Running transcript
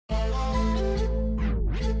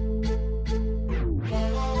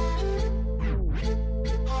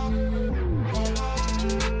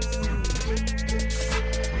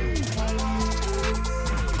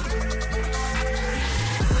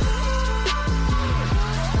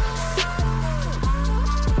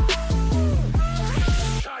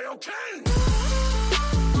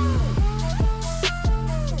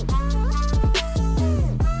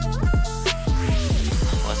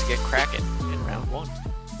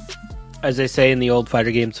As they say in the old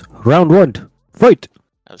fighter games, round one, fight!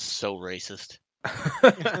 That was so racist.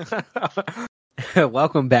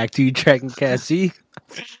 Welcome back to Dragon Cast C.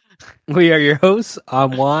 We are your hosts.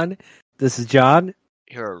 I'm Juan. This is John.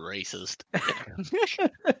 You're a racist.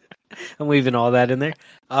 I'm leaving all that in there.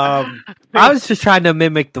 I was just trying to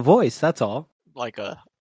mimic the voice, that's all. Like a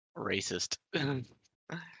racist.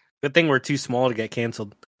 Good thing we're too small to get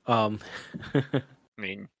canceled. I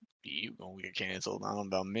mean, you gonna get canceled. I don't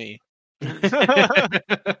know about me.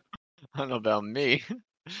 I don't know about me.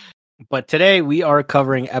 But today we are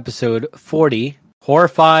covering episode 40,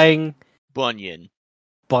 Horrifying Buyon.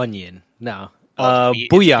 No. Buyon.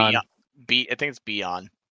 Buyon. I think it's Buyon.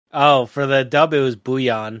 Oh, for the dub it was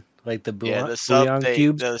Buyon. Like the Buyon, Yeah, the sub, Buyon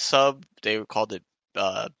cubes? the sub, they called it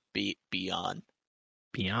Buyon.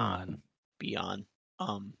 Beyond.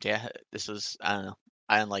 Yeah, this was, I don't know.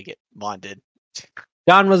 I didn't like it. Vaughn did.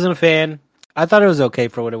 John wasn't a fan. I thought it was okay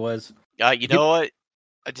for what it was. You know what?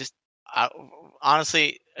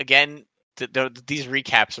 Honestly, again, these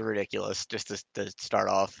recaps are ridiculous. Just to start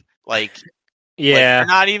off, Yeah, they're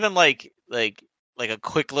not even like a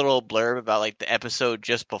quick little blurb about like the episode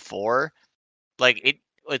just before. Like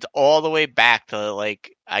it's all the way back to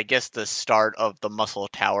like I guess the start of the Muscle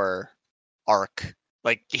Tower arc.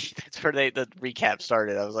 Like that's where the recap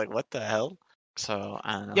started. I was like, what the hell? So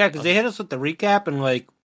I don't know. Yeah, because they hit us with the recap and like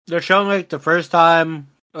they're showing like the first time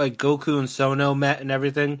like Goku and Sono met and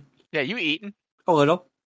everything. Yeah, you eating? A little.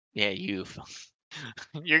 Yeah, you.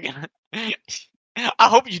 You're gonna. I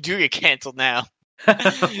hope you do get canceled now.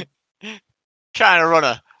 Trying to run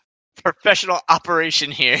a professional operation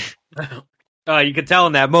here. You could tell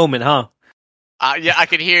in that moment, huh? Yeah, I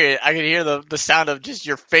could hear it. I could hear the sound of just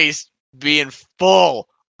your face being full.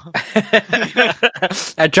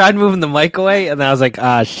 I tried moving the mic away, and then I was like,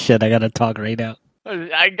 shit, I gotta talk right now.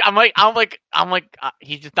 I'm like,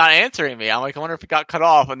 he's just not answering me. I'm like, I wonder if it got cut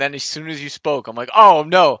off. And then as soon as you spoke, I'm like, oh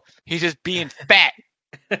no, he's just being fat.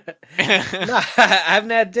 No, I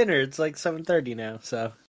haven't had dinner. It's like 7:30 now,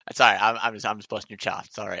 so. Sorry, I'm just busting your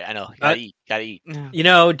chops. Sorry, I know. Gotta eat. You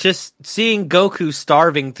know, just seeing Goku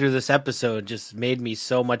starving through this episode just made me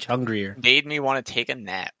so much hungrier. Made me want to take a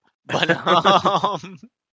nap. But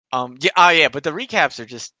but the recaps are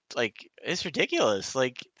just like it's ridiculous.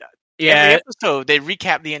 Like every episode they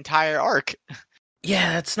recap the entire arc.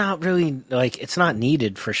 Yeah, it's not really like it's not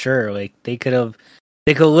needed for sure. Like they could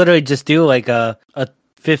literally just do like a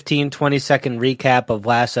 15-20 second recap of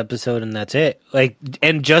last episode and that's it. Like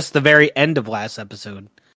and just the very end of last episode.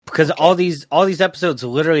 Because all these episodes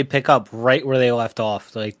literally pick up right where they left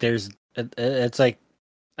off. Like it's like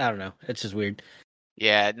I don't know. It's just weird.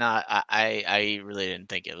 Yeah, no, I really didn't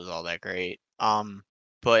think it was all that great.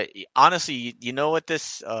 But honestly, you know what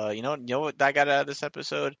this you know what I got out of this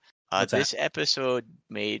episode? This episode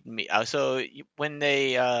made me when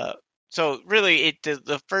they so really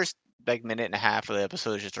the first like minute and a half of the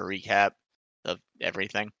episode is just a recap of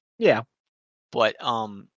everything. Yeah. But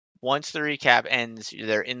once the recap ends,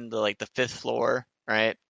 they're in the fifth floor,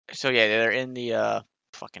 right? So yeah, they're in the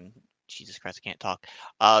fucking Jesus Christ, I can't talk.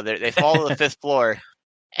 They fall to the fifth floor,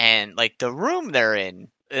 and like the room they're in,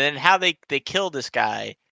 and how they kill this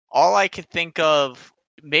guy. All I could think of,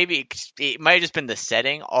 maybe it might have just been the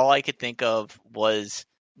setting. All I could think of was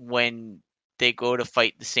when they go to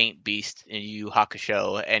fight the Saint Beast in Yu Yu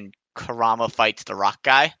Hakusho, and Kurama fights the rock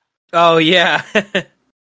guy. Oh yeah.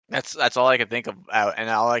 That's all I could think about, and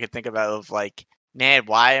all I could think about was like, man,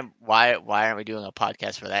 why aren't we doing a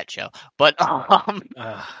podcast for that show? But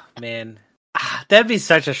man, that'd be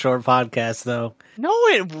such a short podcast, though. No,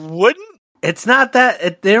 it wouldn't. It's not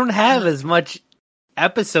that they don't have as much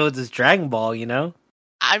episodes as Dragon Ball, you know.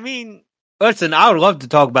 I mean, listen, I would love to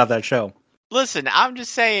talk about that show. Listen, I'm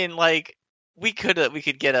just saying, like we could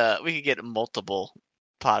get multiple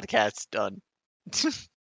podcasts done.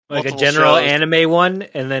 Like a general shows. Anime one,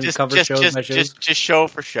 and then cover shows by shows? Just show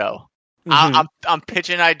for show. Mm-hmm. I'm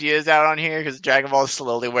pitching ideas out on here because Dragon Ball is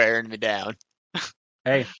slowly wearing me down.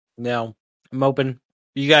 Hey, no, I'm open.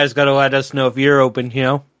 You guys got to let us know if you're open, you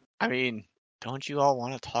know? I mean, don't you all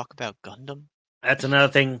want to talk about Gundam? That's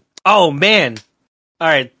another thing. Oh, man. All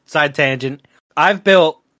right, side tangent. I've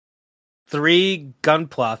built 3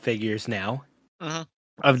 Gunpla figures now. Mm-hmm.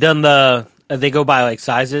 I've done they go by like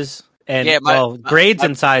sizes. And grades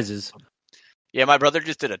and sizes. Yeah, my brother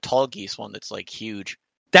just did a tall geese one that's like huge.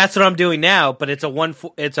 That's what I'm doing now, but it's a 1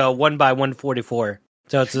 by 144.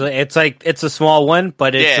 So it's a small one,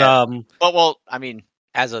 but it's Well, I mean,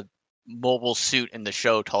 as a mobile suit in the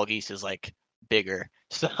show, tall geese is like bigger,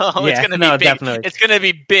 so it's gonna be big. Definitely. It's gonna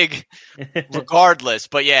be big, regardless.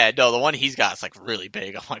 But yeah, no, the one he's got is like really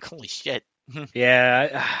big. I'm like, holy shit.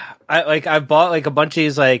 Yeah, I bought like a bunch of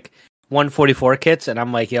these like 144 kits, and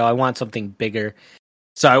I'm like, yo, I want something bigger.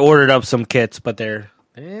 So I ordered up some kits, but they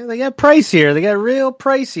got pricier. They got real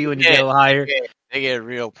pricey when you get a little higher. They get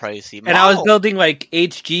real pricey. And I was building like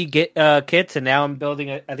HG kits, and now I'm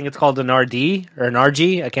building I think it's called an RD or an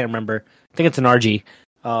RG. I can't remember. I think it's an RG.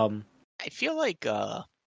 I feel like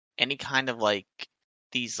any kind of like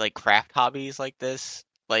these like craft hobbies like this,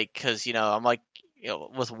 like because I'm like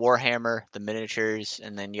with Warhammer, the miniatures,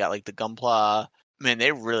 and then you got like the Gunpla. Man,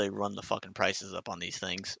 they really run the fucking prices up on these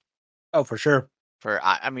things. Oh, for sure.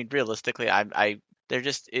 I mean, realistically, they're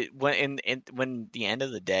just when the end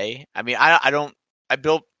of the day. I mean, I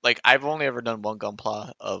built like I've only ever done one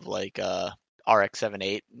Gunpla of like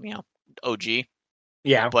RX-78, OG.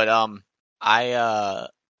 Yeah. But I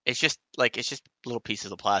it's just little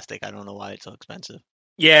pieces of plastic. I don't know why it's so expensive.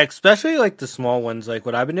 Yeah, especially like the small ones, like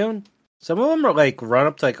what I've been doing. Some of them are like run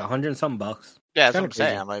up to like $100 and something bucks. Yeah, that's what I'm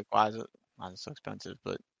saying. I'm like, why is it so expensive?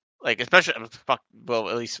 But like, especially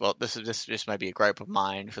this might be a gripe of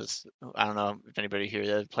mine because I don't know if anybody here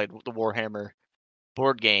that played the Warhammer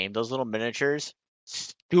board game. Those little miniatures,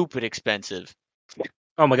 stupid expensive.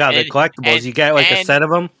 Oh my god, they're collectibles. You get like a set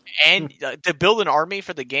of them, and to build an army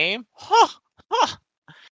for the game,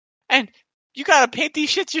 and you gotta paint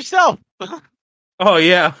these shits yourself. Oh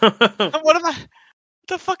yeah. What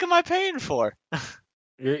the fuck am I paying for?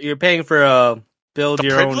 You're paying for a build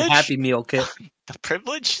your own Happy Meal kit. The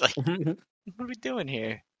privilege? Like, what are we doing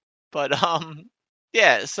here? But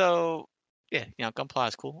yeah. So yeah, Gunpla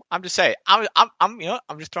is cool. I'm just saying. I'm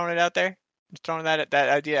just throwing it out there. I'm just throwing that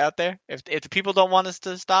idea out there. If the people don't want us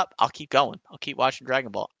to stop, I'll keep going. I'll keep watching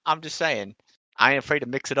Dragon Ball. I'm just saying. I ain't afraid to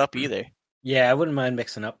mix it up either. Yeah, I wouldn't mind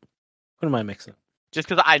mixing up. Just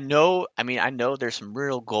because I know there's some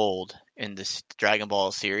real gold in this Dragon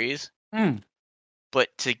Ball series. But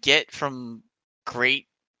to get from great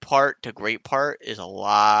part to great part is a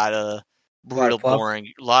lot of real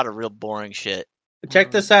boring shit.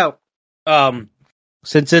 Check this out.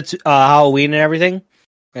 Since it's Halloween and everything,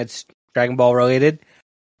 it's Dragon Ball related.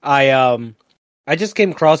 I just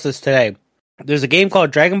came across this today. There's a game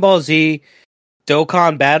called Dragon Ball Z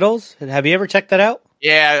Dokkan Battles. Have you ever checked that out?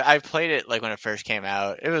 Yeah, I played it like when it first came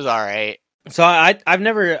out. It was all right. So I've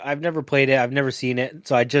never played it. I've never seen it.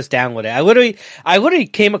 So I just downloaded it. I literally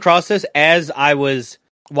came across this as I was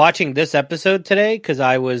watching this episode today because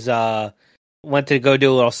I was went to go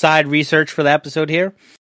do a little side research for the episode here,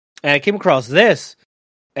 and I came across this.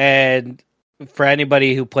 And for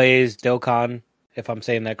anybody who plays Dokkan, if I'm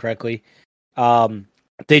saying that correctly,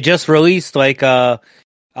 they just released like a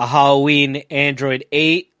Halloween Android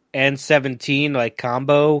 8 and 17 like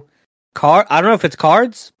combo card. I don't know if it's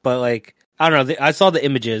cards, but like I don't know. I saw the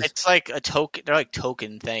images. It's like a token. They're like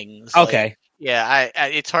token things. Okay. Like, yeah,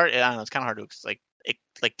 it's hard. I don't know. It's kind of hard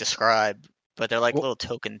to describe, but they're like little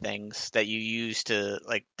token things that you use to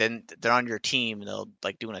like. Then they're on your team and they'll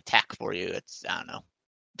like do an attack for you. I don't know.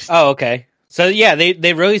 Oh, okay. So yeah,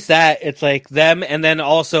 they released that. It's like them, and then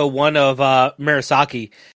also one of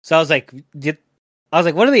Murasaki. So I was like,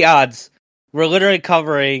 what are the odds? We're literally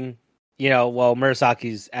covering,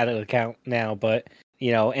 Murasaki's out of account now, but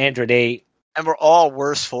Android 8, and we're all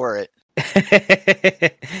worse for it.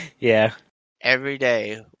 Yeah. Every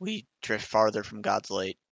day we drift farther from God's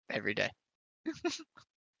light. Every day.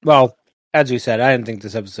 Well, as we said, I didn't think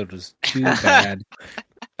this episode was too bad.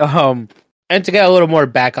 And to get a little more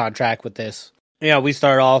back on track with this, we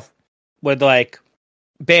start off with like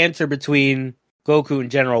banter between Goku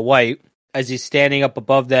and General White as he's standing up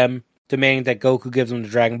above them, demanding that Goku gives him the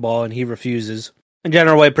Dragon Ball, and he refuses. And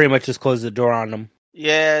General White pretty much just closes the door on them.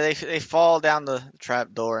 Yeah, they fall down the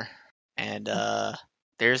trap door, and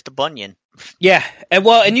there's the Buyon. Yeah, and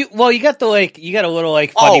you got a little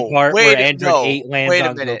like funny part where Android 8 lands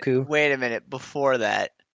on Goku. Wait a minute, before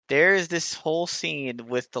that, there's this whole scene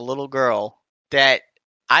with the little girl that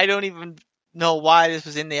I don't even know why this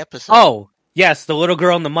was in the episode. Oh, yes, the little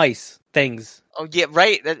girl and the mice things. Oh yeah,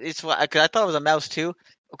 right. Cause I thought it was a mouse too.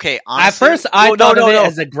 Okay, honestly, at first I thought of it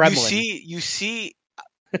as a gremlin. You see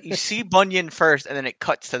Buyon first, and then it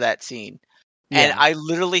cuts to that scene, and I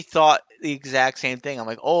literally thought the exact same thing. I'm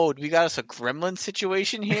like, oh, we got us a gremlin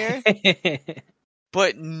situation here,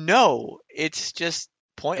 but no, it's just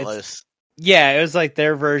pointless. It was like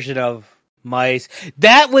their version of mice.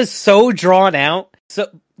 That was so drawn out. So,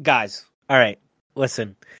 guys, all right,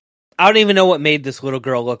 listen. I don't even know what made this little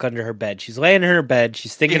girl look under her bed. She's laying in her bed.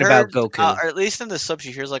 She's thinking about Goku. Or at least in the sub,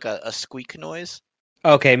 she hears like a squeak noise.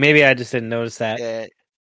 Okay, maybe I just didn't notice that. Yeah.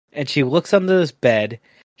 And she looks under this bed.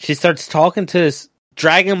 She starts talking to this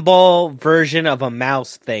Dragon Ball version of a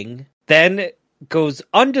mouse thing. Then goes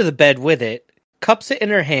under the bed with it, cups it in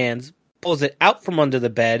her hands, pulls it out from under the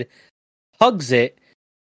bed, hugs it,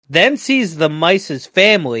 then sees the mice's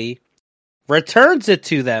family, returns it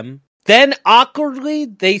to them. Then awkwardly,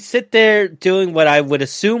 they sit there doing what I would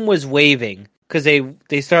assume was waving, because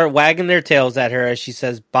they start wagging their tails at her as she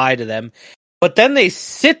says bye to them. But then they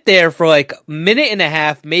sit there for like a minute and a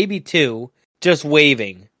half, maybe two, just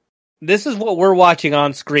waving. This is what we're watching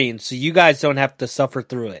on screen, so you guys don't have to suffer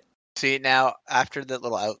through it. See, now, after that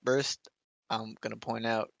little outburst, I'm going to point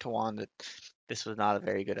out to Juan that this was not a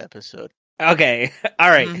very good episode. Okay, all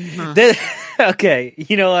right. Okay,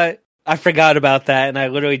 you know what? I forgot about that, and I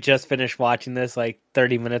literally just finished watching this like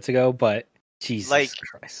 30 minutes ago, but Jesus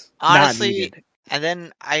Christ. Honestly, not needed. And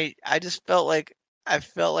then I just felt like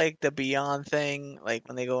the Buyon thing, like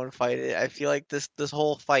when they go and fight it, I feel like this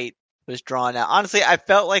whole fight was drawn out. Honestly, I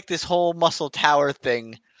felt like this whole muscle tower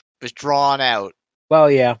thing was drawn out. Well,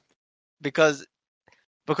 yeah. Because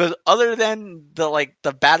other than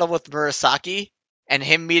the battle with Murasaki and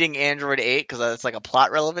him meeting Android 8, because that's like a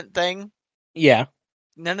plot relevant thing. Yeah.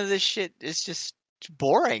 None of this shit is just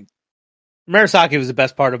boring. Murasaki was the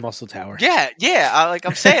best part of Muscle Tower. Yeah.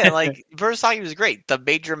 I'm saying, like, Murasaki was great. The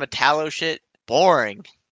Major Metallo shit, boring.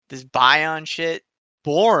 This Buyon shit,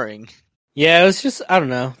 boring. Yeah, it was just, I don't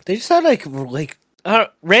know. They just had like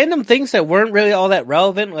random things that weren't really all that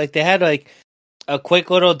relevant. Like they had like a quick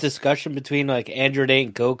little discussion between like Android 8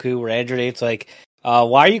 and Goku, where Android 8's like,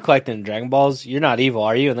 why are you collecting Dragon Balls? You're not evil,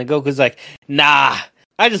 are you? And then Goku's like, nah,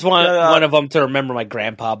 I just want one of them to remember my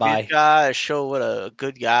grandpa by. Gotta show what a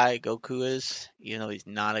good guy Goku is, even though he's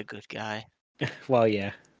not a good guy. Well,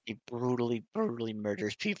 yeah. He brutally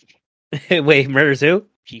murders people. Wait, murders who?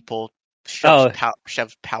 People.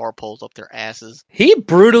 Shoves power poles up their asses. He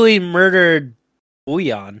brutally murdered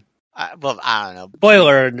Buyon. I don't know.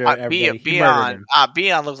 Spoiler alert,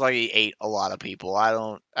 Buyon looks like he ate a lot of people.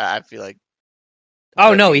 I feel like.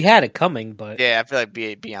 Oh no, he had it coming, but yeah, I feel like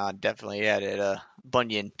Buyon definitely had it.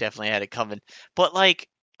 Buyon definitely had it coming. But like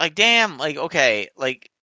damn, like okay,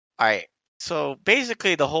 like all right. So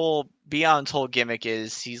basically, the whole Buyon's whole gimmick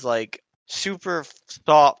is he's like super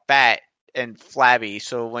fat and flabby.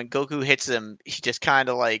 So when Goku hits him, he just kind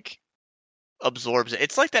of like absorbs it.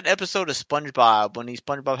 It's like that episode of SpongeBob when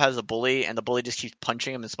SpongeBob has a bully and the bully just keeps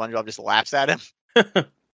punching him and SpongeBob just laughs at him.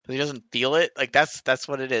 He doesn't feel it. Like that's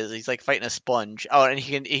what it is. He's like fighting a sponge. Oh, and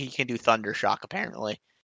he can do Thunder Shock apparently.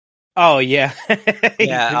 Oh yeah,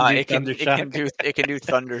 it can do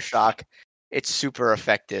Thunder Shock. It's super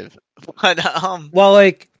effective. But well,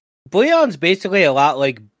 like Buyon's basically a lot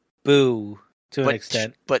like Boo to an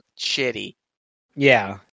extent, but shitty.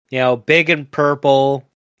 Yeah, big and purple.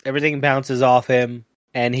 Everything bounces off him,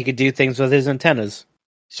 and he could do things with his antennas.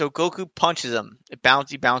 So Goku punches him. He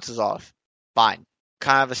bounces off. Fine.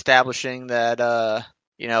 Kind of establishing that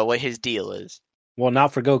what his deal is. Well,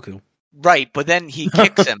 not for Goku. Right, but then he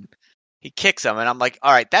kicks him. He kicks him, and I'm like,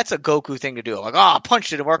 all right, that's a Goku thing to do. I'm like, punch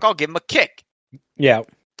didn't work. I'll give him a kick. Yeah.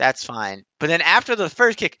 That's fine. But then after the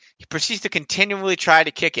first kick, he proceeds to continually try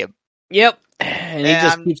to kick him. Yep. And he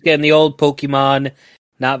just keeps getting the old Pokemon.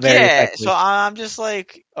 Not very effective. So I'm just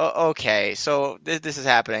like, okay, so this is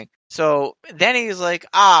happening. So then he's like,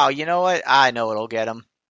 you know what? I know what'll get him.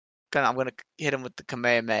 I'm going to hit him with the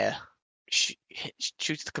Kamehameha.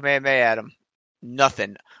 Shoots the Kamehameha at him.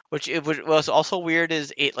 Nothing. Which was also weird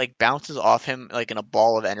is it like bounces off him like in a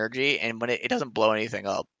ball of energy, and when it doesn't blow anything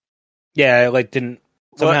up. Yeah, it like didn't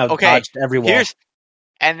somehow dodged every wall.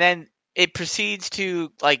 And then it proceeds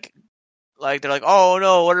to like they're like, oh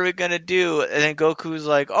no, what are we gonna do? And then Goku's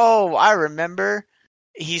like, oh, I remember.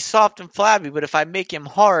 He's soft and flabby, but if I make him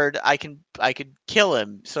hard, I could kill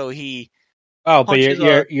him. So he. Oh, but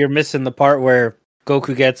you're missing the part where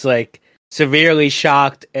Goku gets like severely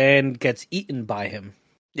shocked and gets eaten by him.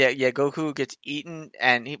 Yeah, Goku gets eaten,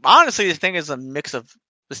 and honestly, this thing is a lick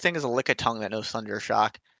of tongue that knows Thunder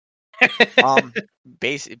Shock.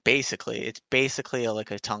 Basically, it's basically a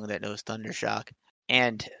lick of tongue that knows Thunder Shock,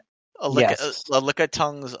 and a lick of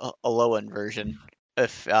tongue's Alolan version.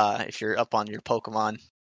 If you're up on your Pokemon,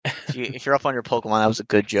 if you're up on your Pokemon, that was a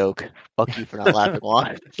good joke. Fuck you for not laughing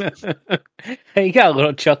long. Hey, you got a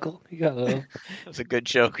little chuckle. That was a good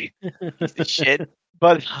joke. Piece of shit.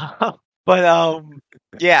 But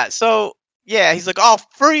yeah. So yeah, he's like, I'll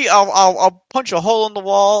punch a hole in the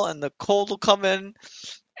wall, and the cold will come in,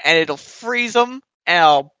 and it'll freeze him, and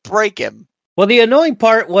I'll break him. Well, the annoying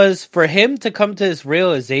part was for him to come to this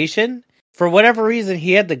realization. For whatever reason,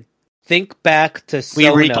 he had to think back to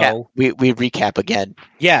Sono. We recap again.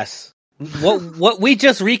 Yes. What we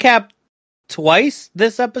just recapped twice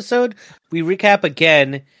this episode, we recap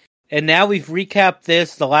again, and now we've recapped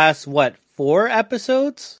this the last 4 4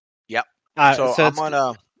 episodes. Yep. So I'm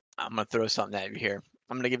gonna throw something at you here.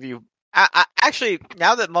 I'm gonna give you. Actually,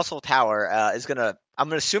 now that Muscle Tower is gonna,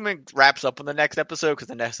 I'm assuming wraps up in the next episode because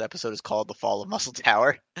the next episode is called The Fall of Muscle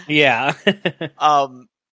Tower. Yeah. I'm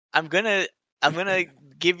gonna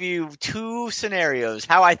give you 2 scenarios.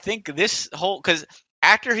 How I think this whole, because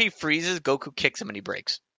after he freezes, Goku kicks him and he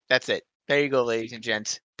breaks. That's it. There you go, ladies and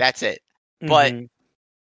gents. That's it. But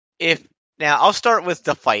now I'll start with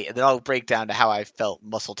the fight, and then I'll break down to how I felt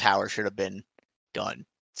Muscle Tower should have been done.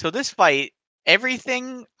 So this fight,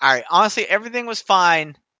 everything was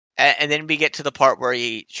fine, and then we get to the part where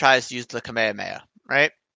he tries to use the Kamehameha,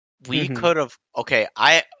 right? We could have,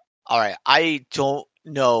 I don't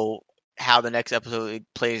know how the next episode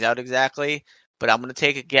plays out exactly, but I'm going to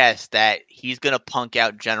take a guess that he's going to punk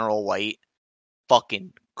out General White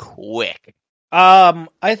fucking quick.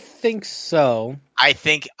 I think so. I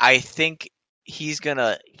think he's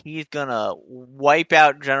gonna wipe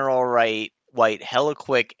out General White hella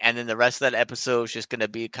quick, and then the rest of that episode is just gonna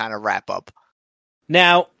be kind of wrap up.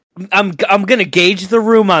 Now, I'm gonna gauge the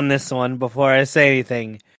room on this one before I say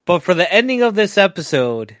anything. But for the ending of this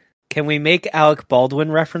episode, can we make Alec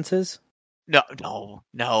Baldwin references? No.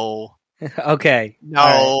 Okay.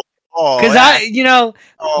 No. Because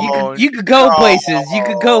you could go places. You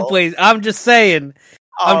could go places. I'm just saying.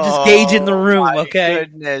 I'm just gauging the room. Okay.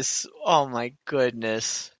 Goodness. Oh my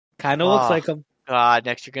goodness. Kind of looks like him. God.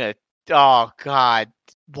 Next you're gonna. Oh God.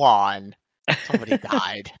 Juan. Somebody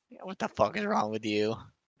died. What the fuck is wrong with you?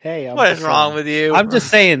 Hey, what is wrong with you? I'm just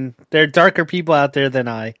saying there are darker people out there than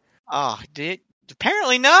I. Oh,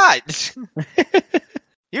 apparently not.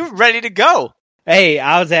 You're ready to go. Hey,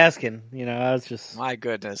 I was asking. I was just. My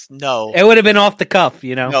goodness, no. It would have been off the cuff,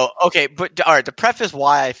 No, okay, but all right. To preface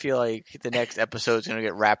why I feel like the next episode is gonna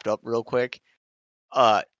get wrapped up real quick.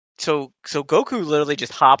 So Goku literally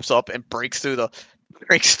just hops up and breaks through the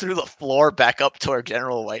floor back up toward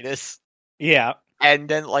General Whitus. Yeah. And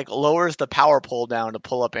then lowers the power pole down to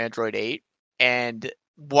pull up Android 8, and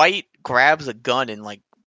White grabs a gun and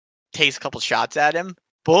takes a couple shots at him.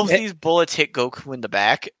 Both these bullets hit Goku in the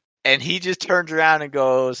back, and he just turns around and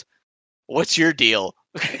goes, "What's your deal?"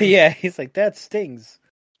 Yeah, he's like, "That stings."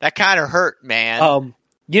 That kind of hurt, man.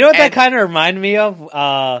 You know what that kind of reminded me of?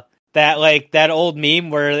 That old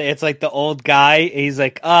meme where it's the old guy. He's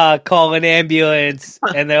like, call an ambulance,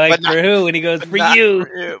 and they're like, for who? And he goes, for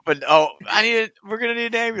you. But we're gonna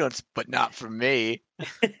need an ambulance, but not for me.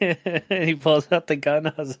 And he pulls out the gun.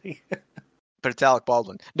 I was like, but it's Alec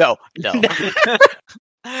Baldwin. No.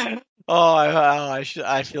 I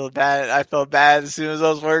feel bad. I felt bad as soon as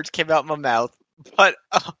those words came out my mouth. But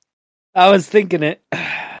I was thinking it.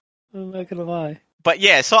 I'm not gonna lie. But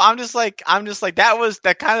yeah, so I'm just like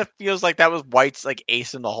that kind of feels like that was White's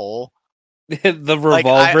ace in the hole. The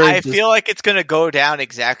revolver. I feel like it's gonna go down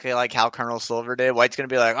exactly like how Colonel Silver did. White's gonna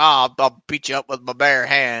be like, I'll beat you up with my bare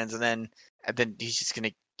hands, and then he's just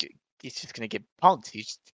gonna get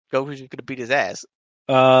punked. Goku's just gonna beat his ass.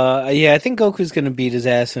 Yeah, I think Goku's gonna beat his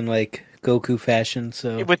ass in Goku fashion.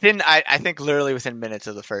 So I think literally within minutes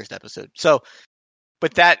of the first episode. So,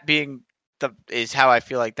 but that being is how I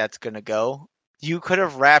feel like that's gonna go. You could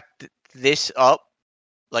have wrapped this up,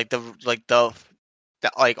 all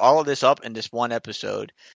of this up in this one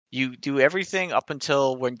episode. You do everything up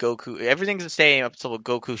until when everything's the same up until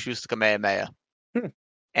Goku shoots the Kamehameha.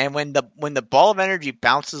 And when the ball of energy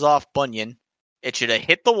bounces off Buyon, it should have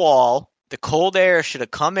hit the wall. The cold air should have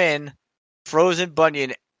come in, frozen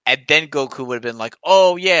Buyon, and then Goku would have been like,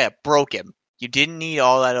 "Oh yeah, broke him." You didn't need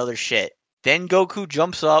all that other shit. Then Goku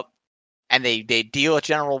jumps up, and they deal with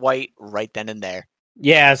General White right then and there.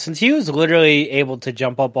 Yeah, since he was literally able to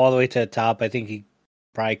jump up all the way to the top, I think he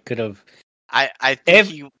probably could have. I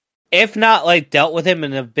think if not dealt with him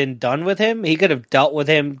and have been done with him, he could have dealt with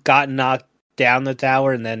him, gotten knocked down the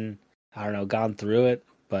tower, and then I don't know, gone through it.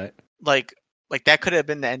 But that could have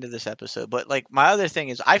been the end of this episode. But my other thing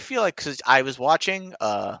is, I feel because I was watching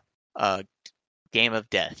Game of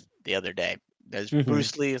Death the other day. That's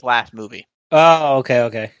Bruce Lee's last movie. Oh,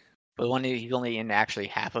 okay. But he's only in actually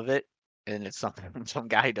half of it, and it's some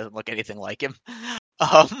guy who doesn't look anything like him.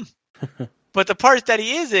 But the part that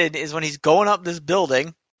he is in is when he's going up this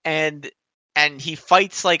building, and he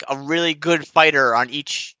fights a really good fighter on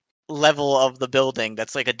each level of the building.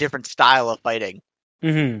 That's a different style of fighting.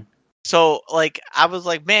 Mm-hmm. So I was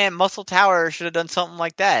like, man, Muscle Tower should have done something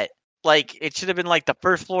like that. It should have been the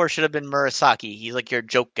first floor should have been Murasaki. He's your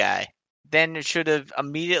joke guy. Then it should have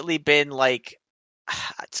immediately been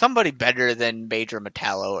somebody better than Major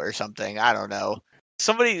Metallo or something. I don't know.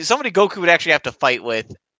 Somebody Goku would actually have to fight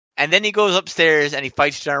with. And then he goes upstairs and he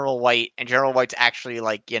fights General White, and General White's actually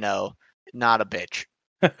not a bitch.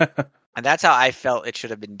 And that's how I felt it should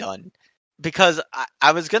have been done. Because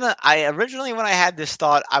I originally, when I had this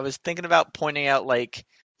thought, I was thinking about pointing out like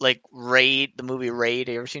Raid, the movie Raid.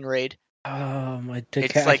 Have you ever seen Raid? I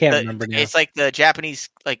It's I like can't remember now. it's like the Japanese,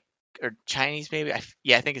 like, or Chinese maybe. I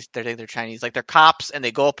think they're Chinese. Like they're cops and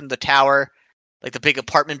they go up in the tower, like the big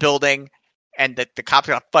apartment building, and the cops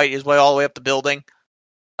are gonna fight his way all the way up the building.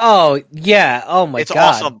 Oh yeah! Oh my It's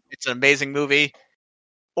god! awesome. It's an amazing movie.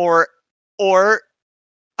 Or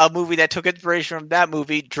a movie that took inspiration from that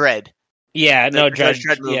movie, Dread. Yeah, The no, Judge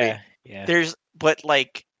Dredd. Dredd movie. Yeah. But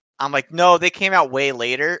like, I'm like, no, they came out way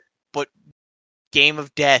later. But Game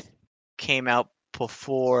of Death came out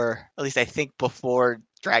before, at least I think before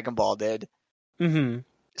Dragon Ball did. Mm-hmm.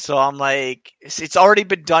 So I'm like, it's already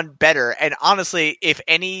been done better. And honestly, if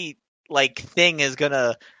any like thing is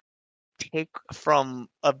gonna take from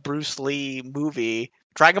a Bruce Lee movie,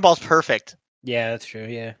 Dragon Ball's perfect. Yeah, that's true.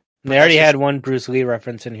 Yeah, But they already had one Bruce Lee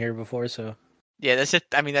reference in here before, so yeah, that's just.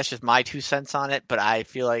 I mean, that's just my 2 cents on it. But I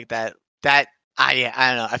feel like that I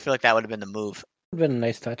don't know. I feel like that would have been the move. would have been a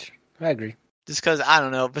nice touch. I agree. Just because I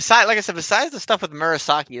don't know. Besides, like I said, besides the stuff with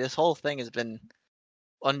Murasaki, this whole thing has been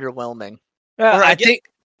underwhelming. I think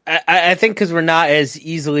because we're not as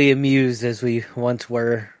easily amused as we once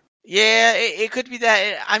were. Yeah, it could be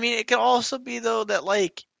that. I mean, it could also be though that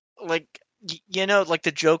like like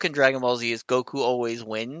the joke in Dragon Ball Z is Goku always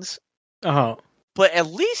wins. Oh, But at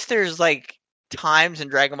least there's like times in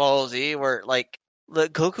Dragon Ball Z where like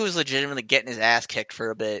Goku is legitimately getting his ass kicked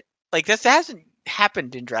for a bit. Like that hasn't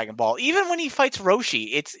happened in Dragon Ball. Even when he fights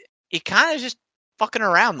Roshi, it kind of just fucking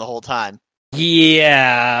around the whole time.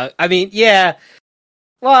 yeah. I mean, yeah.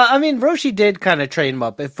 Well, I mean, Roshi did kind of train him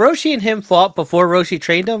up. If Roshi and him fought before Roshi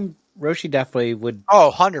trained him, Roshi definitely would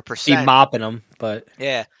 100%. be mopping him. But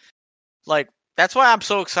yeah, like that's why I'm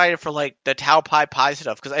so excited for like the Tao Pai Pai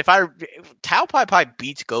stuff. Because if Tao Pai Pai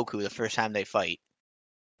beats Goku the first time they fight,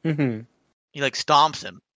 mm-hmm. he like stomps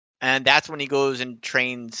him, and that's when he goes and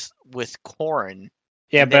trains with Korin.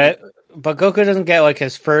 Yeah, but Goku doesn't get like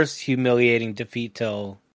his first humiliating defeat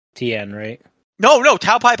till Tien, right? No,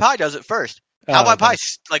 Tao Pai Pai does it first. Tao Pai okay. Pai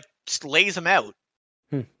like lays him out.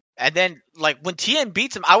 And then, like, when Tien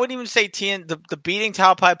beats him, I wouldn't even say Tien, the beating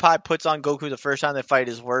Tao Pai Pai puts on Goku the first time they fight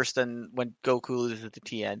is worse than when Goku loses to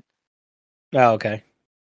Tien. Oh, okay.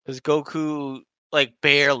 Because Goku, like,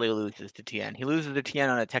 barely loses to Tien. He loses to Tien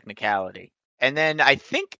on a technicality. And then I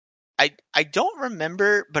think, I don't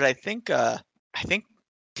remember, but I think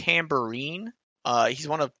Tambourine, he's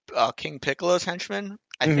one of King Piccolo's henchmen.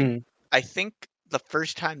 I think the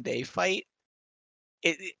first time they fight,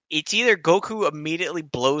 it's either Goku immediately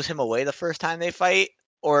blows him away the first time they fight,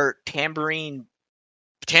 or Tambourine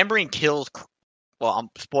kills.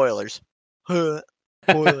 Well, spoilers.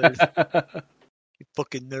 Spoilers. You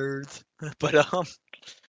fucking nerds. But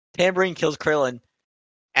Tambourine kills Krillin,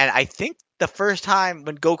 and I think the first time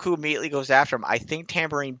when Goku immediately goes after him, I think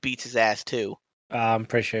Tambourine beats his ass too. I'm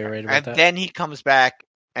pretty sure you're right about that. And then he comes back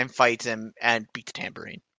and fights him and beats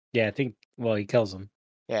Tambourine. Yeah, I think. Well, he kills him.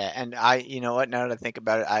 Yeah, and you know what? Now that I think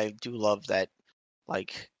about it, I do love that.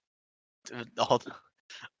 Like,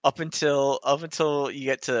 up until you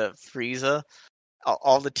get to Frieza,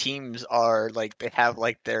 all the teams are like they have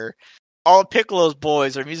like all Piccolo's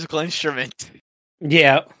boys are musical instruments.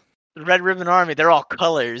 Yeah, The Red Ribbon Army, they're all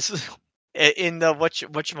colors. In the what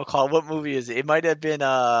movie is it? It might have been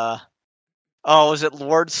was it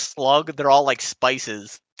Lord Slug? They're all like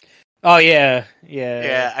spices. Oh yeah.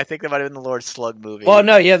 I think that might have been the Lord Slug movie. Well,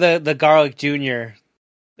 no, yeah, the Garlic Jr.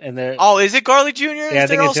 and they're is it Garlic Jr.? Yeah, I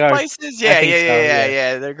think it's spices.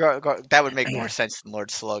 Yeah. They're that would make more Yeah. sense than Lord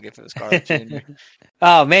Slug if it was Garlic Jr.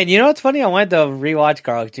 Oh man, you know what's funny? I wanted to rewatch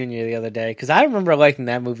Garlic Jr. the other day because I remember liking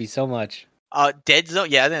that movie so much. Dead Zone.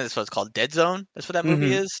 Yeah, I think that's what it's called. Dead Zone. That's what that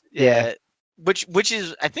movie is. Yeah. Which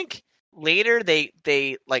is, I think later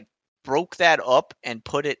they like broke that up and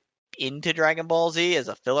put it into Dragon Ball Z as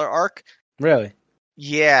a filler arc. Really?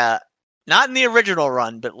 Yeah, not in the original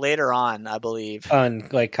run, but later on, I believe. On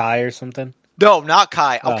like Kai or something? No, not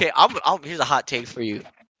Kai. Oh. Okay, here's a hot take for you.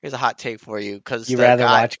 Because you rather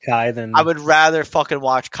watch Kai than I would rather fucking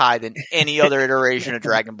watch Kai than any other iteration of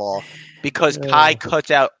Dragon Ball because Kai cuts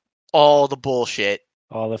out all the bullshit.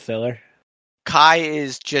 All the filler. Kai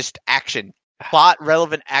is just action, plot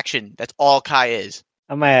relevant action. That's all Kai is.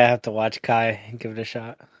 I might have to watch Kai and give it a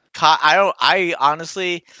shot. Kai, I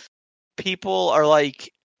honestly, people are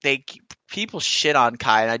like people shit on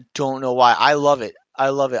Kai, and I don't know why. I love it. I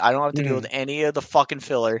don't have to deal with any of the fucking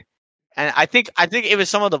filler. And I think it was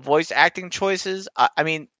some of the voice acting choices. I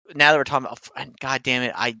mean, now that we're talking about, and God damn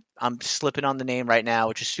it, I'm slipping on the name right now,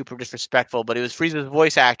 which is super disrespectful, but it was Frieza's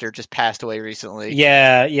voice actor just passed away recently.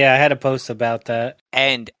 Yeah, I had a post about that.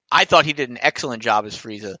 And I thought he did an excellent job as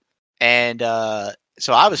Frieza. And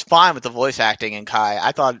so I was fine with the voice acting in Kai.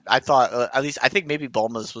 I thought at least I think maybe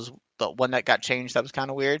Bulma's was the one that got changed. That was kind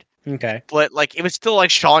of weird. Okay. But like it was still like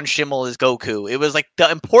Sean Schimmel as Goku. It was like the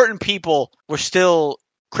important people were still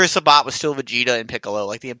Chris Sabat was still Vegeta and Piccolo.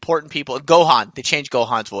 Like the important people, Gohan. They changed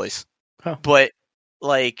Gohan's voice. Huh. But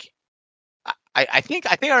like I think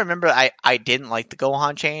I remember I didn't like the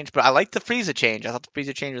Gohan change, but I liked the Frieza change. I thought the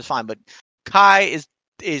Frieza change was fine. But Kai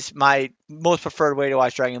is my most preferred way to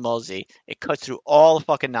watch Dragon Ball Z. It cuts through all the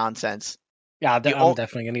fucking nonsense. Yeah, I'm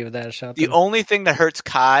definitely gonna give that a shot. The only thing that hurts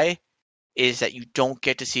Kai is that you don't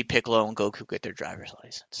get to see Piccolo and Goku get their driver's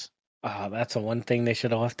license. That's the one thing they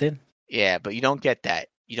should have left in. Yeah, but you don't get that.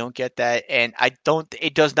 You don't get that, and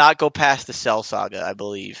it does not go past the Cell Saga, I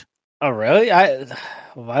believe. Oh, really?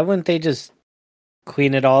 Why wouldn't they just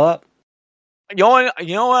clean it all up? You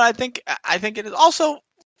know what I think? I think it is also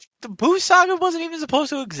the Buu Saga wasn't even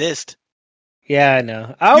supposed to exist. Yeah, I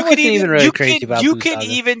know. I wasn't even really crazy about Buu Saga. You can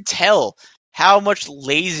even tell how much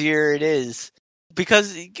lazier it is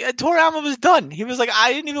because Toriyama was done. He was like,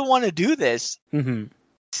 I didn't even want to do this. Mm-hmm.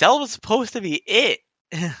 Cell was supposed to be it.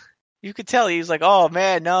 You could tell he was like, oh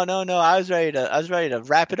man, no. I was ready to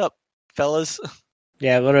wrap it up, fellas.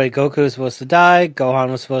 Yeah, literally, Goku was supposed to die. Gohan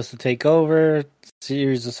was supposed to take over.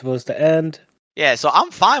 Series was supposed to end. Yeah, so I'm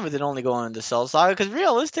fine with it only going into Cell Saga because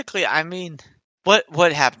realistically, I mean,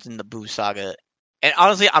 what happened in the Buu Saga? And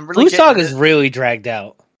honestly, I'm really Buu Saga is really dragged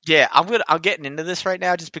out. Yeah, I'm getting into this right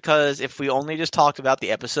now just because if we only just talked about the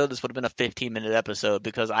episode, this would have been a 15-minute episode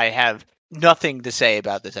because I have nothing to say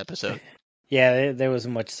about this episode. Yeah, there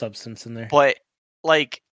wasn't much substance in there. But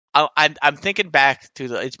like, I'm thinking back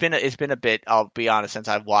to it's been a bit. I'll be honest, since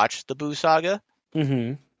I've watched the Buu Saga.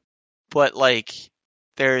 Mm-hmm. But like,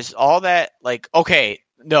 there's all that. Like, okay,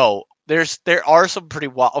 no, there are some pretty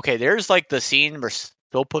wild. Okay, there's like the scene where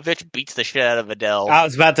Sopovich beats the shit out of Adele. I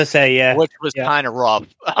was about to say, yeah, which was kind of rough.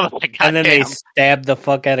 I was like, and then they stabbed the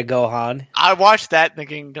fuck out of Gohan. I watched that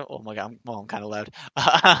thinking, oh my god, I'm kind of loud.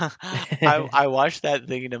 I watched that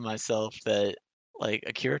thinking to myself that like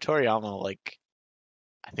Akira Toriyama, like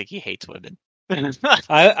I think he hates women.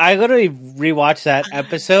 I literally rewatched that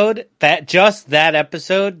episode, that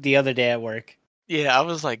episode the other day at work. Yeah, I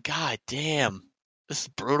was like, God damn, this is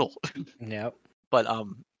brutal. Yep. But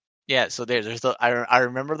yeah. So there's the I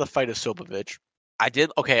remember the fight of Sopovich. I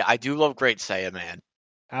do love Great Saiyaman.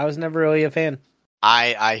 I was never really a fan.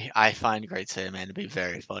 I find Great Saiyaman to be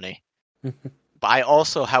very funny. But I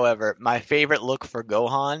also, however, my favorite look for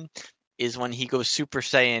Gohan is when he goes Super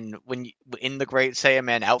Saiyan in the Great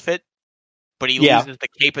Saiyaman outfit, but he loses the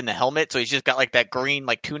cape and the helmet, so he's just got like that green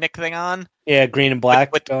like tunic thing on. Yeah, green and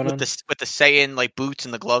black with the Saiyan like boots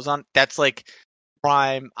and the gloves on. That's like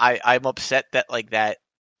prime. I'm upset that that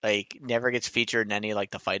like never gets featured in any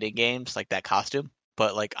like the fighting games, like that costume.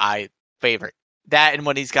 But like I favorite that, and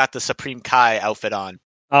when he's got the Supreme Kai outfit on.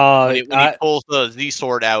 When he pulls the Z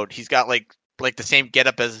sword out, he's got like the same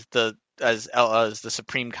getup as the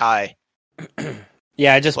Supreme Kai.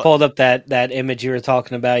 Yeah, I just pulled up that image you were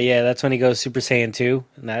talking about. Yeah, that's when he goes Super Saiyan 2.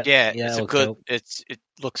 And it's a good. Dope. It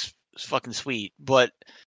looks fucking sweet. But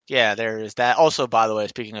yeah, there is that. Also, by the way,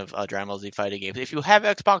 speaking of Dragon Ball Z fighting games, if you have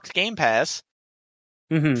Xbox Game Pass,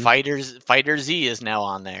 Fighter Z is now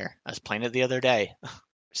on there. I was playing it the other day,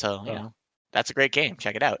 so you know that's a great game.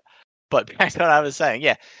 Check it out. But back to what I was saying,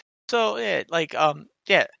 yeah. So yeah,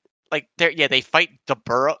 they fight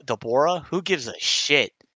Deborah. Who gives a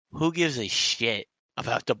shit? Who gives a shit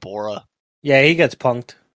about Deborah? Yeah, he gets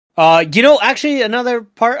punked. Actually, another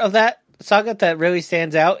part of that saga that really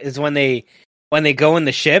stands out is when they go in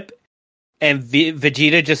the ship and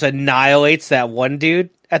Vegeta just annihilates that one dude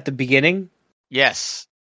at the beginning. Yes.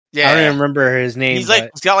 Yeah. I don't even remember his name. He's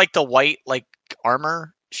got like the white like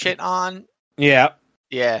armor shit on. Yeah.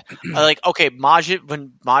 Yeah. When Majin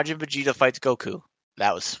Vegeta fights Goku,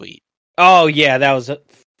 that was sweet. Oh yeah, that was. God,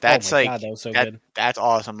 that was so good. That's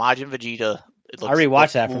awesome. Majin Vegeta. I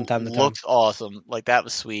rewatch that from time to time. Looks awesome. Like that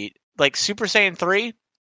was sweet. Like Super Saiyan 3.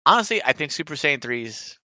 Honestly, I think Super Saiyan 3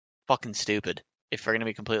 is fucking stupid. If we're gonna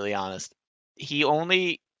be completely honest,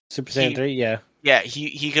 Super Saiyan 3, yeah. Yeah,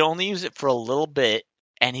 he can only use it for a little bit,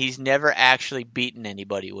 and he's never actually beaten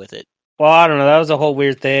anybody with it. Well, I don't know. That was a whole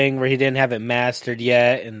weird thing where he didn't have it mastered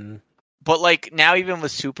yet, But like now, even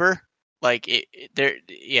with Super, like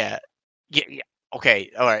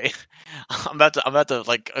Okay, all right. I'm about to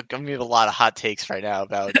like I'm gonna give a lot of hot takes right now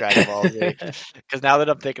about Dragon Ball Z because now that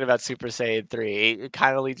I'm thinking about Super Saiyan 3, it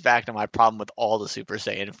kind of leads back to my problem with all the Super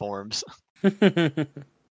Saiyan forms.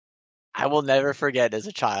 I will never forget as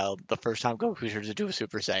a child the first time Goku turned into a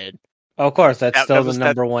Super Saiyan. Of course, that's still That the was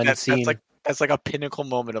number one that's scene. like a pinnacle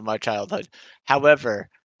moment of my childhood. However,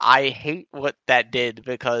 I hate what that did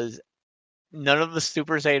because none of the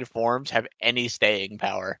Super Saiyan forms have any staying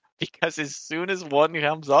power. Because as soon as one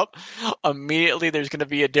comes up, immediately there's going to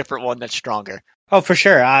be a different one that's stronger. Oh, for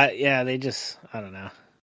sure. Yeah, they just I don't know.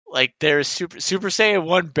 Like there's Super Saiyan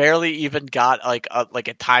 1 barely even got like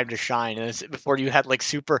a time to shine. And before you had like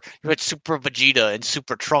you had Super Vegeta and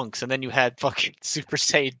Super Trunks, and then you had fucking Super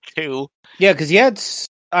Saiyan 2. Yeah, because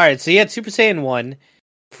all right. So you had Super Saiyan 1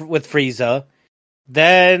 with Frieza.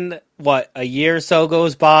 Then what? A year or so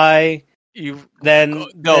goes by. Then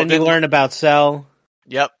you learn about Cell.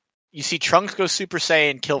 Yep. You see Trunks go Super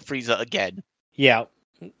Saiyan, kill Frieza again. Yeah.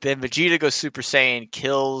 Then Vegeta goes Super Saiyan,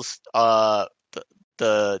 kills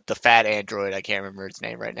the fat android. I can't remember its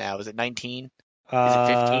name right now. Is it 19? Is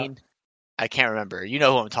it 15? I can't remember. You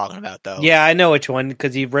know who I'm talking about, though. Yeah, I know which one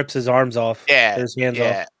because he rips his arms off. Yeah, Or his hands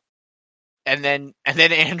off. And then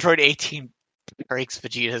Android 18 breaks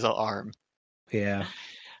Vegeta's arm. Yeah.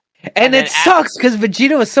 And it sucks because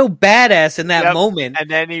Vegeta was so badass in that moment.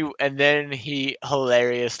 And then he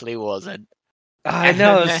hilariously wasn't. I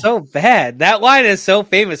know, it's so bad. That line is so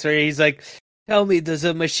famous where he's like, "Tell me, does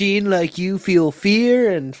a machine like you feel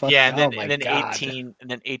fear?" And fucking, yeah, and then God.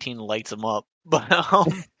 18 lights him up. But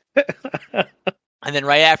and then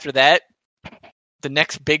right after that, the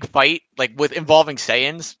next big fight, like with involving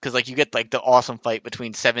Saiyans, because like you get like the awesome fight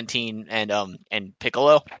between 17 and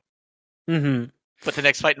Piccolo. Mm-hmm. But the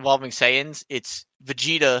next fight involving Saiyans, it's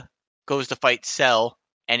Vegeta goes to fight Cell,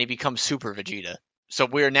 and he becomes Super Vegeta. So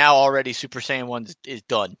we're now already Super Saiyan 1 is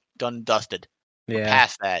done and dusted. Yeah. We're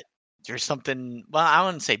past that. There's something, well, I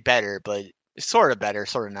wouldn't say better, but it's sort of better,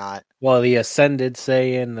 sort of not. Well, the Ascended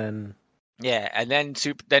Saiyan, then yeah, and then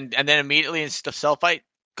immediately in the Cell fight,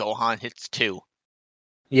 Gohan hits 2.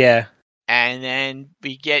 Yeah. And then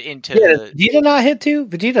we get into Vegeta not hit 2?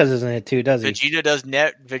 Vegeta doesn't hit 2, does he?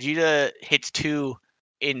 Vegeta hits 2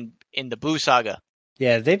 in the Buu saga.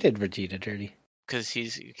 Yeah, they did Vegeta dirty. Because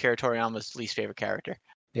he's Akira Toriyama's least favorite character.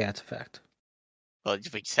 Yeah, it's a fact. Well,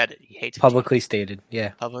 he said it. He hates Publicly Vegeta. stated,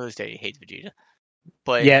 yeah. Publicly stated he hates Vegeta.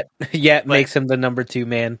 But yet makes him the number 2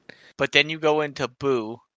 man. But then you go into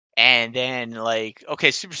Buu, and then like,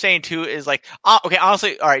 okay, Super Saiyan 2 is like, okay,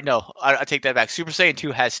 honestly, all right, no, I take that back. Super Saiyan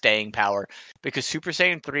 2 has staying power because Super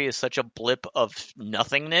Saiyan 3 is such a blip of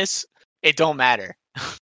nothingness. It don't matter.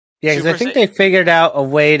 Yeah, because I think they figured out a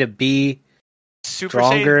way to be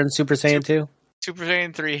stronger in Super Saiyan 2. Super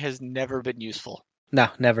Saiyan 3 has never been useful. No,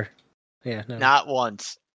 never. Yeah, never. Not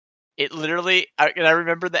once. It literally, I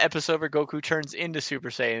remember the episode where Goku turns into Super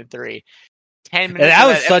Saiyan 3. 10 minutes. That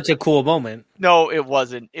was such a cool moment. No, it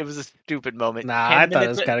wasn't. It was a stupid moment. Nah, I thought it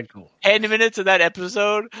was kind of cool. 10 minutes of that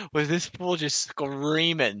episode was this fool just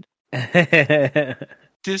screaming. That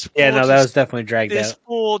was definitely dragged out. This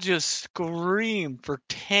fool just screamed for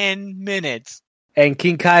 10 minutes. And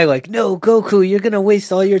King Kai like, no, Goku, you're going to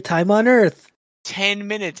waste all your time on Earth. 10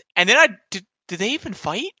 minutes. And then did they even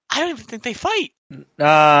fight? I don't even think they fight. No,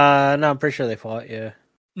 I'm pretty sure they fought, yeah.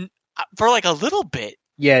 For like a little bit.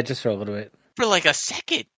 Yeah, just for a little bit. For like a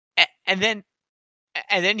second. And then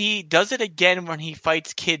he does it again when he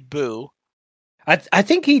fights Kid Buu. I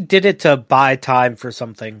think he did it to buy time for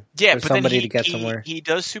something. Yeah, for but somebody then to get somewhere. He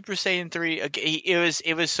does Super Saiyan 3.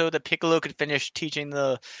 It was so that Piccolo could finish teaching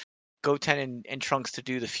the Goten and Trunks to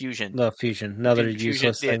do the fusion. The fusion. Another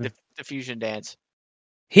useless thing. The fusion dance.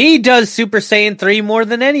 He does Super Saiyan 3 more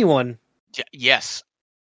than anyone. Yes.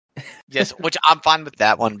 Yes, which I'm fine with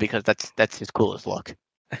that one because that's his coolest look.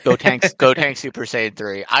 Gotenks Super Saiyan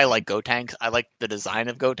 3. I like Gotenks. I like the design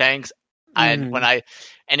of Gotenks. And when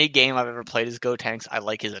any game I've ever played as Gotenks, I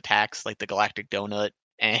like his attacks, like the Galactic Donut.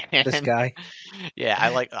 And this guy. Yeah, I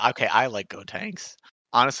like Gotenks.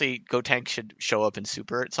 Honestly, Gotenks should show up in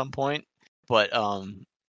Super at some point. But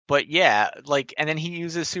yeah, like, and then he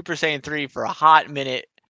uses Super Saiyan 3 for a hot minute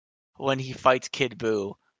when he fights Kid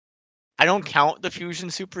Buu. I don't count the Fusion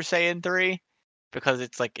Super Saiyan 3 because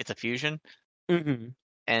it's a fusion. Mm-hmm.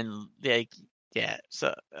 And like, yeah,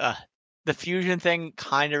 so the fusion thing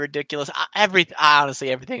kind of ridiculous. Honestly,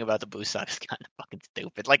 everything about the Buu saga is kind of fucking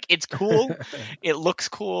stupid. Like, it's cool, it looks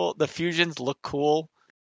cool, the fusions look cool.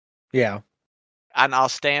 Yeah. And I'll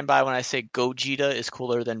stand by when I say Gogeta is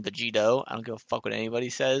cooler than Vegito. I don't give a fuck what anybody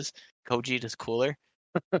says. Gogeta's cooler.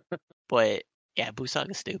 But yeah, Buu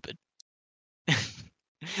saga is stupid.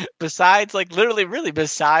 Besides, like literally, really,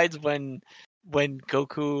 besides when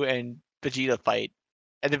Goku and Vegeta fight,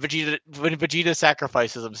 and then when Vegeta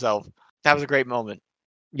sacrifices himself, that was a great moment.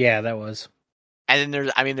 Yeah, that was. And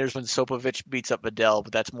then there's when Sopovich beats up Videl,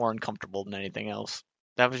 but that's more uncomfortable than anything else.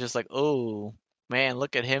 That was just like, oh man,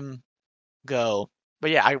 look at him go.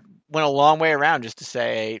 But yeah, I went a long way around just to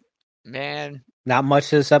say, man, Not much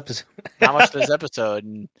this episode. not much to this episode,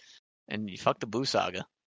 and you fuck the Buu Saga.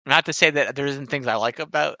 Not to say that there isn't things I like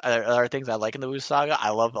about, there are things I like in the Buu Saga. I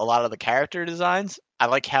love a lot of the character designs. I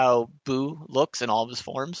like how Buu looks in all of his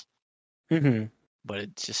forms, Mm-hmm. but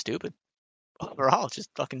it's just stupid. Overall, it's just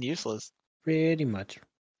fucking useless. Pretty much.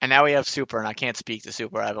 And now we have Super, and I can't speak to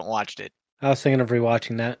Super. I haven't watched it. I was thinking of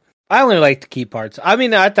rewatching that. I only like the key parts. I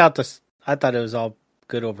mean, I thought it was all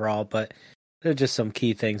good overall, but there's just some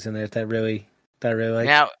key things in there that I really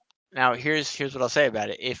like. Now here's what I'll say about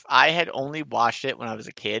it. If I had only watched it when I was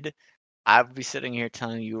a kid, I would be sitting here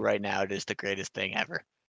telling you right now it is the greatest thing ever.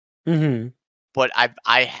 Mm-hmm. But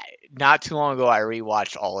I not too long ago I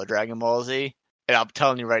rewatched all of Dragon Ball Z, and I'm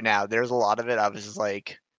telling you right now, there's a lot of it I was just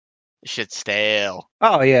like, this shit's stale.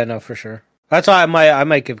 Oh yeah, no, for sure. That's why I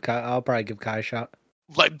might give Kai. I'll probably give Kai a shot.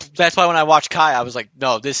 Like that's why when I watched Kai, I was like,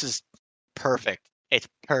 no, this is perfect. It's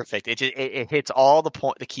perfect. It hits all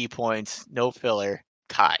the key points, no filler.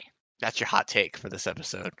 Kai. That's your hot take for this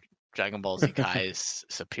episode. Dragon Ball Z Kai is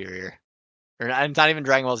superior. Or not even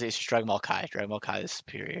Dragon Ball Z, it's just Dragon Ball Kai. Dragon Ball Kai is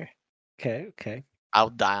superior. Okay. I'll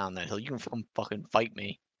die on that hill. You can come fucking fight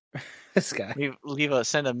me. This guy.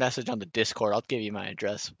 Send a message on the Discord. I'll give you my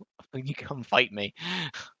address. You come fight me.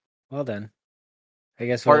 Well then, I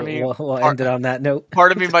guess Part we'll end it on that note.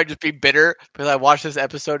 Part of me might just be bitter because I watched this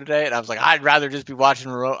episode today and I was like, I'd rather just be watching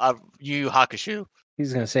Yu Yu Hakusho.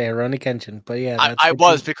 He's gonna say Rurouni Kenshin, but yeah, I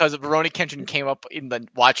was because Rurouni Kenshin came up in the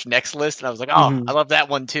watch next list, and I was like, oh, I love that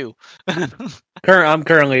one too. I'm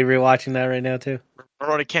currently rewatching that right now too.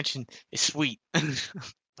 Rurouni Kenshin is sweet.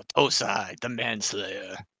 Batosai, the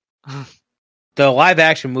manslayer. The live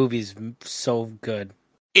action movie is so good.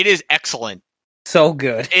 It is excellent. So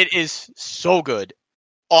good. It is so good.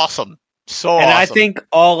 Awesome. So and awesome. I think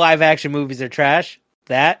all live action movies are trash.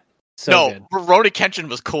 Good. Rurouni Kenshin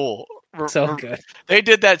was cool. So good. They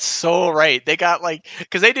did that so right. They got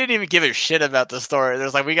because they didn't even give a shit about the story.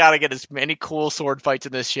 There's we got to get as many cool sword fights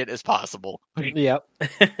in this shit as possible. Yep.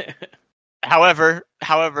 However,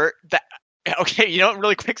 okay,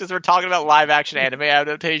 really quick, since we're talking about live action anime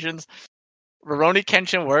adaptations, Rurouni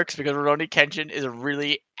Kenshin works because Rurouni Kenshin is a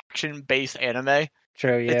really action based anime.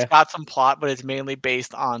 True, yeah. It's got some plot, but it's mainly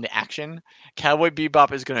based on the action. Cowboy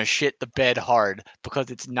Bebop is gonna shit the bed hard because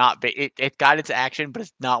it's not. It got its action, but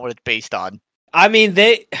it's not what it's based on. I mean,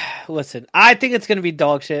 listen. I think it's gonna be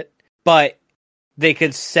dog shit, but they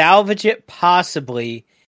could salvage it possibly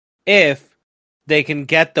if they can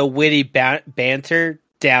get the witty banter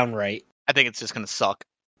down right. I think it's just gonna suck.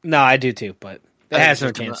 No, I do too, but it has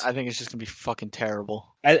no chance. I think it's just gonna be fucking terrible.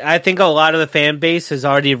 I think a lot of the fan base has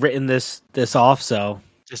already written this off, so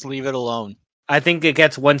just leave it alone. I think it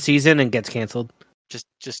gets one season and gets canceled.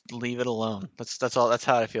 Just leave it alone. That's all. That's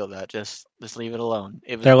how I feel. That just leave it alone.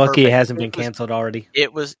 They're lucky it hasn't been canceled already.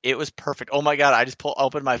 It was perfect. Oh my god! I just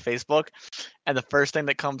opened my Facebook, and the first thing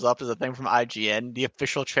that comes up is a thing from IGN. The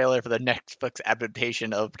official trailer for the Netflix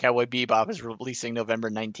adaptation of Cowboy Bebop is releasing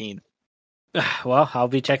November 19th. Well, I'll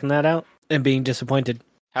be checking that out and being disappointed.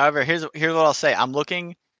 However, here's what I'll say. I'm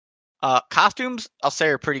looking. Costumes, I'll say,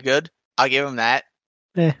 are pretty good. I'll give him that.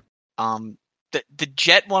 The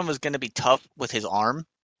Jet one was going to be tough with his arm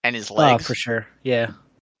and his legs. Oh, for sure. Yeah.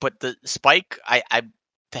 But the Spike,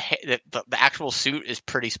 the actual suit is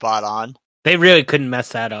pretty spot on. They really couldn't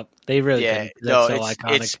mess that up. They really couldn't. No, so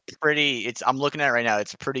iconic. It's pretty. I'm looking at it right now.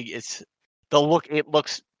 It's pretty. It's the look. It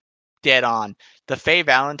looks dead on. The Faye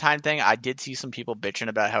Valentine thing, I did see some people bitching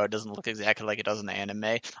about how it doesn't look exactly like it does in the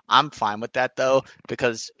anime. I'm fine with that though,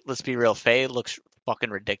 because let's be real, Faye looks fucking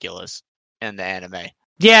ridiculous in the anime.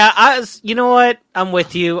 Yeah, you know what? I'm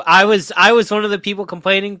with you. I was one of the people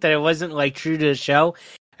complaining that it wasn't true to the show.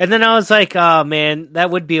 And then I was like, oh man, that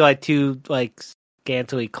would be too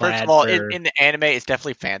scantily clad. First of all, in the anime it's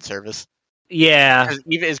definitely fan service. Yeah. Because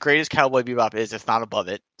even as great as Cowboy Bebop is, it's not above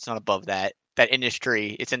it. It's not above that. That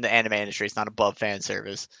industry, it's in the anime industry. It's not above fan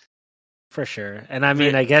service, for sure. And I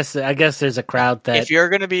mean, I guess there's a crowd that if you're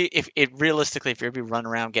gonna be realistically, if you're gonna be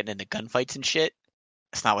running around getting into gunfights and shit,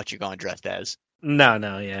 it's not what you're going dressed as. No,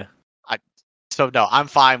 yeah. So I'm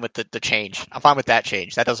fine with the change. I'm fine with that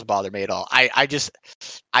change. That doesn't bother me at all. I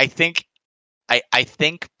think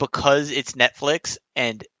because it's Netflix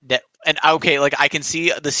and okay, I can see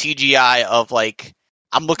the CGI of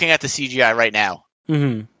I'm looking at the CGI right now,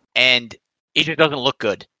 mm-hmm. and it just doesn't look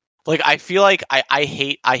good. Like I feel like I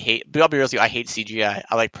hate. But I'll be real with you. I hate CGI.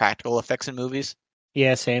 I like practical effects in movies,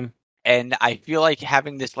 Yeah, same. and I feel like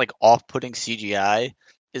having this like off-putting CGI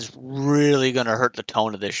is really gonna hurt the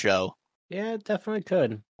tone of this show. Yeah, it definitely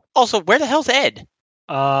could. Also, where the hell's Ed?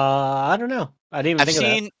 I don't know. I didn't even I've think of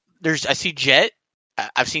that. seen I see Jet.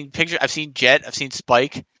 I've seen pictures. I've seen Jet. I've seen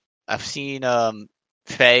Spike. I've seen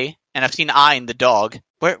Faye, and I've seen Ein the dog.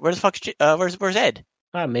 Where the fuck's where's Ed?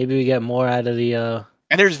 Maybe we get more out of the.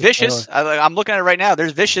 And there's Vicious. I'm looking at it right now.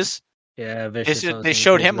 There's Vicious. Yeah, Vicious. They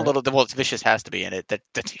showed him a little. Well, Vicious has to be in it.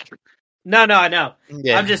 No, I know.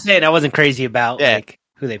 Yeah. I'm just saying I wasn't crazy about like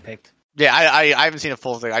who they picked. Yeah, I haven't seen a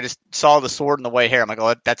full thing. I just saw the sword and the white hair. I'm like,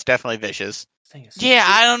 oh, that's definitely Vicious. Yeah,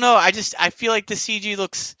 I don't know. I feel like the CG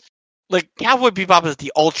looks like Cowboy Bebop is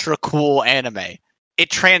the ultra cool anime. It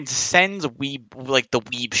transcends weeb, like the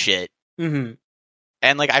weeb shit. Mm-hmm.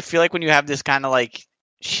 And like I feel like when you have this kind of like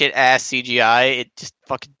shit ass CGI, it just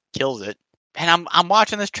fucking kills it. And I'm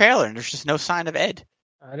watching this trailer and there's just no sign of Ed.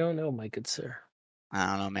 I don't know, my good sir. I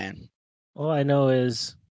don't know, man. All I know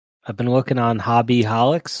is I've been looking on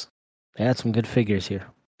Hobbyholics. They had some good figures here.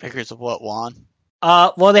 Figures of what, Juan?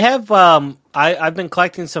 Well, they have. I've been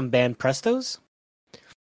collecting some Band Prestos.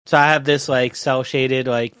 So I have this like cell shaded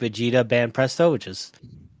like Vegeta Band Presto, which is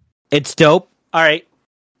it's dope. All right.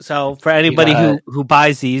 So for anybody who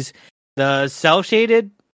buys these, the cell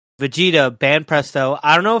shaded Vegeta Band Presto.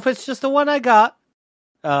 I don't know if it's just the one I got.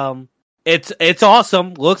 It's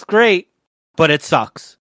awesome, looks great, but it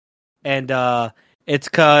sucks. And it's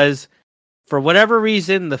because for whatever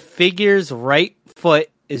reason the figure's right foot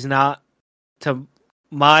is not, to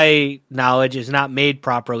my knowledge, is not made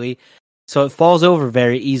properly. So it falls over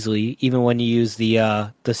very easily, even when you use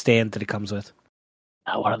the stand that it comes with.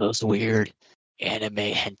 Not one of those weird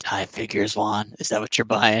anime hentai figures, Juan. Is that what you're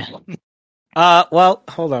buying? Well,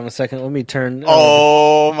 hold on a second. Let me turn.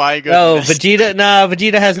 Oh my goodness! Oh, Vegeta. Nah,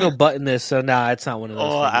 Vegeta has no butt in this, so nah, it's not one of those.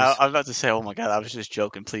 I was about to say, oh my god, I was just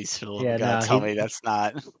joking. Please, Phil. Yeah, God, tell me that's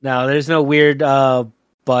not. No, there's no weird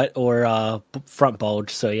butt or front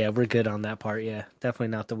bulge. So yeah, we're good on that part. Yeah,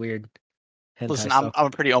 definitely not the weird. Listen, I'm a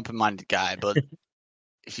pretty open-minded guy, but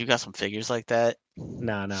if you got some figures like that,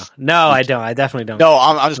 no, I don't. I definitely don't. No,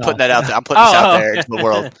 I'm just putting that out there. I'm putting this out there into the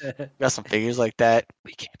world. You got some figures like that,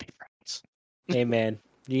 we can't be friends. Hey man,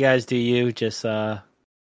 you guys do you. Just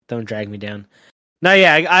don't drag me down. No,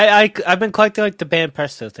 yeah, I've been collecting like the Band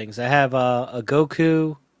Presto things. I have a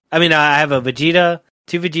Goku. I mean, I have a Vegeta,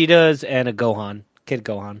 2 Vegetas, and a Gohan, Kid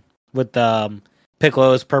Gohan, with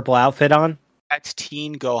Piccolo's purple outfit on. That's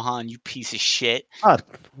Teen Gohan, you piece of shit. Oh,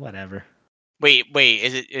 whatever. Wait,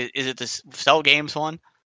 is it this Cell Games one?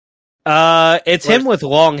 It's him with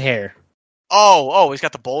long hair. Oh, he's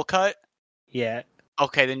got the bowl cut? Yeah.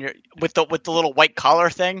 Okay, then you're with the little white collar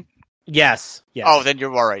thing? Yes. Oh, then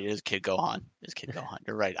you're all right. It is Kid Gohan.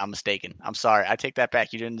 You're right. I'm mistaken. I'm sorry. I take that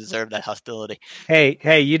back. You didn't deserve that hostility.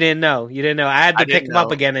 Hey, you didn't know. I had to pick him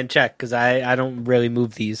up again and check because I don't really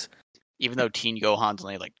move these. Even though Teen Gohan's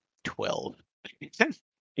only like 12.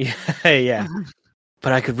 Yeah.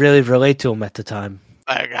 But I could really relate to him at the time.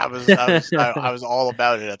 I was all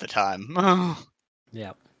about it at the time.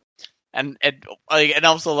 Yeah. And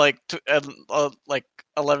also like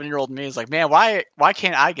 11-year-old me is like, man, why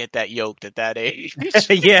can't I get that yoked at that age?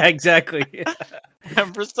 Yeah, exactly.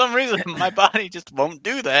 And for some reason, my body just won't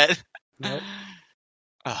do that. Nope.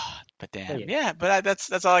 But damn, yeah. But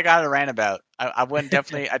that's all I got to rant about. I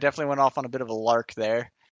definitely went off on a bit of a lark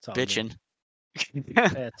there, bitching.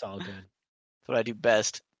 That's all good. That's what I do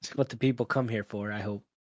best. It's what the people come here for, I hope.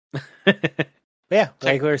 Yeah,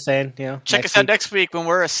 like we were saying, check us out next week when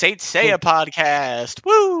we're a Saint Seiya podcast.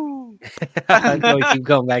 Woo! We keep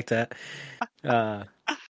going back to that.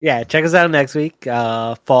 Yeah, check us out next week.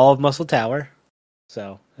 Fall of Muscle Tower.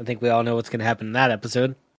 So I think we all know what's going to happen in that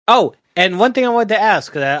episode. Oh, and one thing I wanted to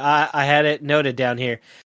ask, because I had it noted down here.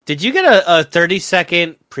 Did you get a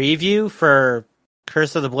 30-second preview for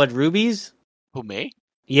Curse of the Blood Rubies? Who, me?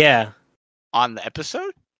 Yeah. On the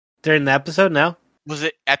episode? During the episode, no? Was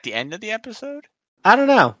it at the end of the episode? I don't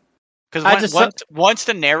know. Because once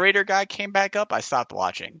the narrator guy came back up, I stopped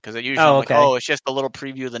watching. Because it usually it's just a little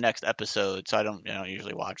preview of the next episode, so I don't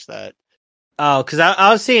usually watch that. Oh, because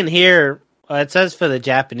I was seeing here, it says for the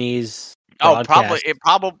Japanese broadcast.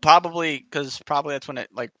 Probably because that's when it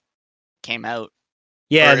like came out.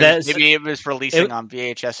 Yeah, maybe it was releasing on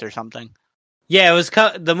VHS or something. Yeah, it was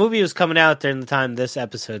the movie was coming out during the time this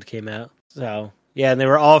episode came out. So yeah, and they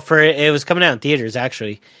were all for it. It was coming out in theaters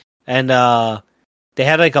actually, and they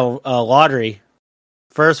had like a lottery.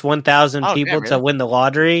 First 1,000 people to win the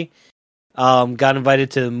lottery got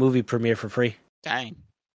invited to the movie premiere for free. Dang.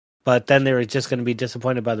 but then they were just going to be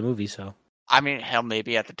disappointed by the movie. So I mean, hell,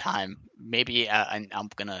 maybe at the time, maybe, and I'm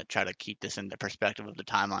gonna try to keep this in the perspective of the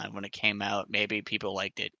timeline when it came out. Maybe people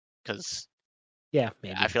liked it because yeah,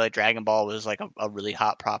 maybe. I feel like Dragon Ball was like a really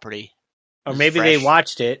hot property. Or maybe they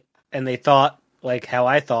watched it and they thought, like how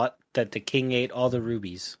I thought, that the king ate all the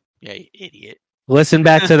rubies. Yeah, you idiot. Listen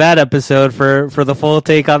back to that episode for the full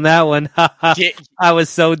take on that one. Yeah, I was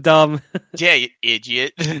so dumb. yeah, you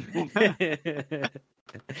idiot.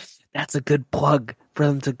 That's a good plug for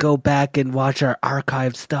them to go back and watch our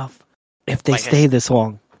archive stuff if they Like stay this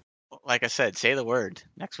long. Like I said, say the word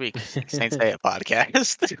next week. Saint Seiya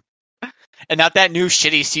podcast. And not that new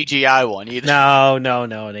shitty CGI one either. No,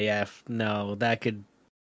 that could.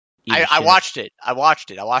 I watched it. I watched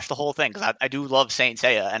the whole thing because I do love Saint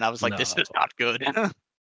Seiya, and I was like, this is not good.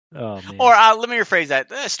 Oh man. Or let me rephrase that.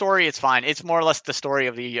 The story, it's fine. It's more or less the story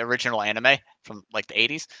of the original anime from like the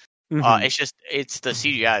 80s. Mm-hmm. It's the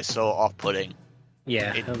CGI is so off-putting.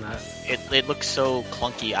 Yeah, it looks so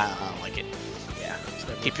clunky. I don't like it. Yeah,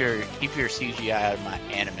 keep your CGI out of my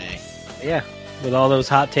anime. Yeah, with all those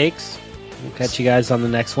hot takes, we'll catch you guys on the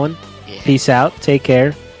next one. Yeah. Peace out. Take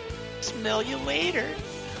care. Smell you later.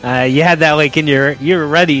 You had that like you were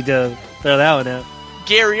ready to throw that one out.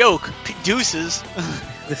 Gary Oak, deuces.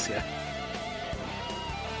 This guy.